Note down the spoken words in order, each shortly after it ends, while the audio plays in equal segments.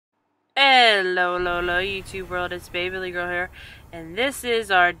Hello, YouTube world, it's BayBilly-Girl here, and this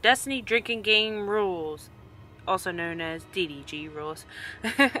is our Destiny drinking game rules, also known as D.D.G rules.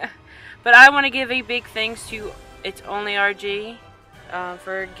 But I want to give a big thanks to ItsOnlyRG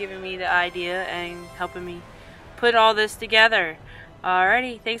for giving me the idea and helping me put all this together.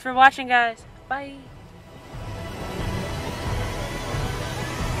 Alrighty, thanks for watching, guys. Bye.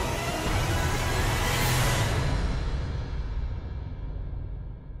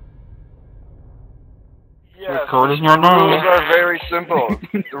 Yes, Recording your the name. rules are very simple.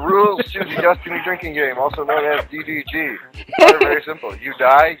 The rules to the Destiny drinking game, also known as D.D.G, are very simple. You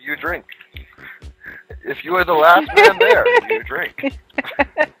die, you drink. If you are the last man there, you drink.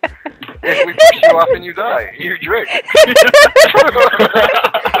 If we push you off and you die, you drink.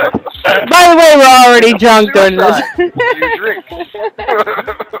 By the way, we're already drunk during this. You drink.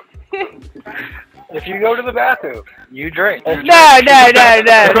 If you go to the bathroom, you drink. No. You're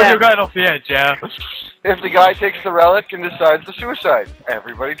going off the edge, yeah. If the guy takes the relic and decides to suicide,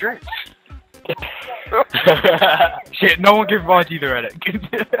 everybody drinks. Shit, no one can provide you the relic.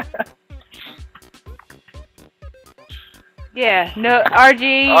 Yeah, no,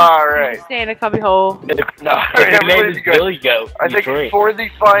 RG, Alright. stay in a cubby hole. No, Your name is Billy Go. I think for the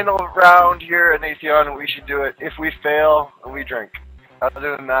final round here in Atheon, we should do it. If we fail, we drink.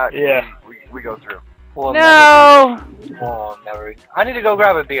 Other than that, yeah, we go through. Well, No! Well, never. I need to go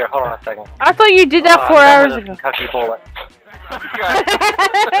grab a beer. Hold on a second. I thought you did that 4 hours ago. Bullet.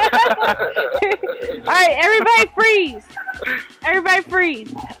 Alright, everybody freeze! Everybody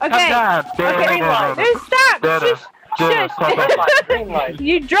freeze! Okay. Okay, then stop! Shush!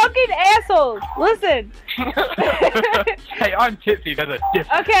 You drunken assholes! Listen! Hey, I'm tipsy, there's a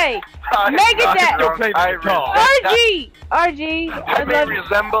difference. Okay, MegaDaddy! RG! I may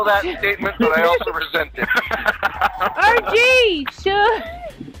resemble that statement, but I also resent it. RG! Shush!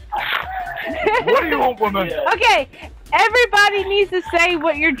 What do you want, woman? Okay, everybody needs to say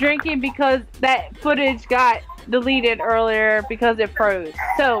what you're drinking because that footage got deleted earlier because it froze.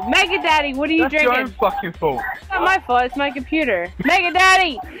 So, MegaDaddy, what are you drinking? That's your own fucking fault. It's not my fault, it's my computer.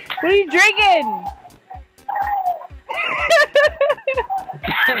 MegaDaddy, what are you drinking?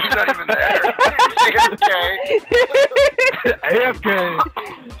 He's not even there. AFK.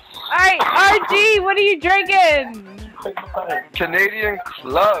 Alright, RG, what are you drinking? Canadian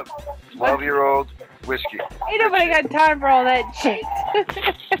Club, 12-year-old whiskey. Ain't nobody got time for all that shit. Ain't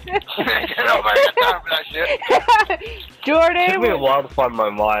nobody got time for that shit. Jordan, Took me a while to find my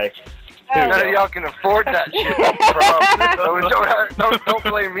mic. None of y'all can afford that shit, bro. Don't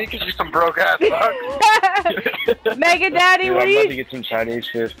blame me because you're some broke ass fuck. MegaDaddy, Dude, what are I'm about to you? get some Chinese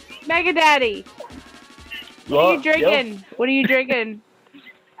food. MegaDaddy, what are you drinking? What are you drinking?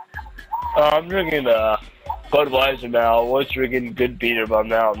 I'm drinking Budweiser now. I was drinking good beer, but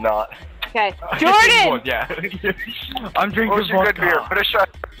now I'm not. Okay, Jordan. Yeah. I'm drinking What's your good vodka. beer? Put a shot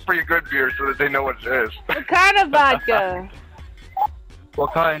for your good beer so that they know what it is. What kind of vodka?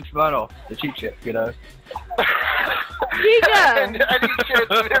 What kind? Smirnoff, the cheap shit, you know. Giga. And any chance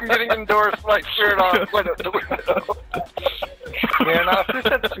of him getting endorsed like Smirnoff went out the window. Smirnoff? Who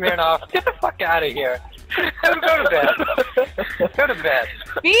said Smirnoff? Get the fuck out of here. Go to bed. Go to bed.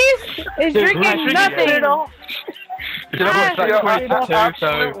 Beast is drinking nothing. I'm I'm thinking about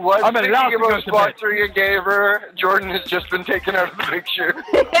sponsoring a gamer. Jordan has just been taken out of the picture.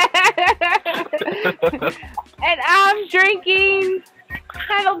 And I'm drinking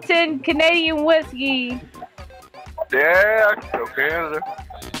Hamilton Canadian whiskey. Yeah, go Canada.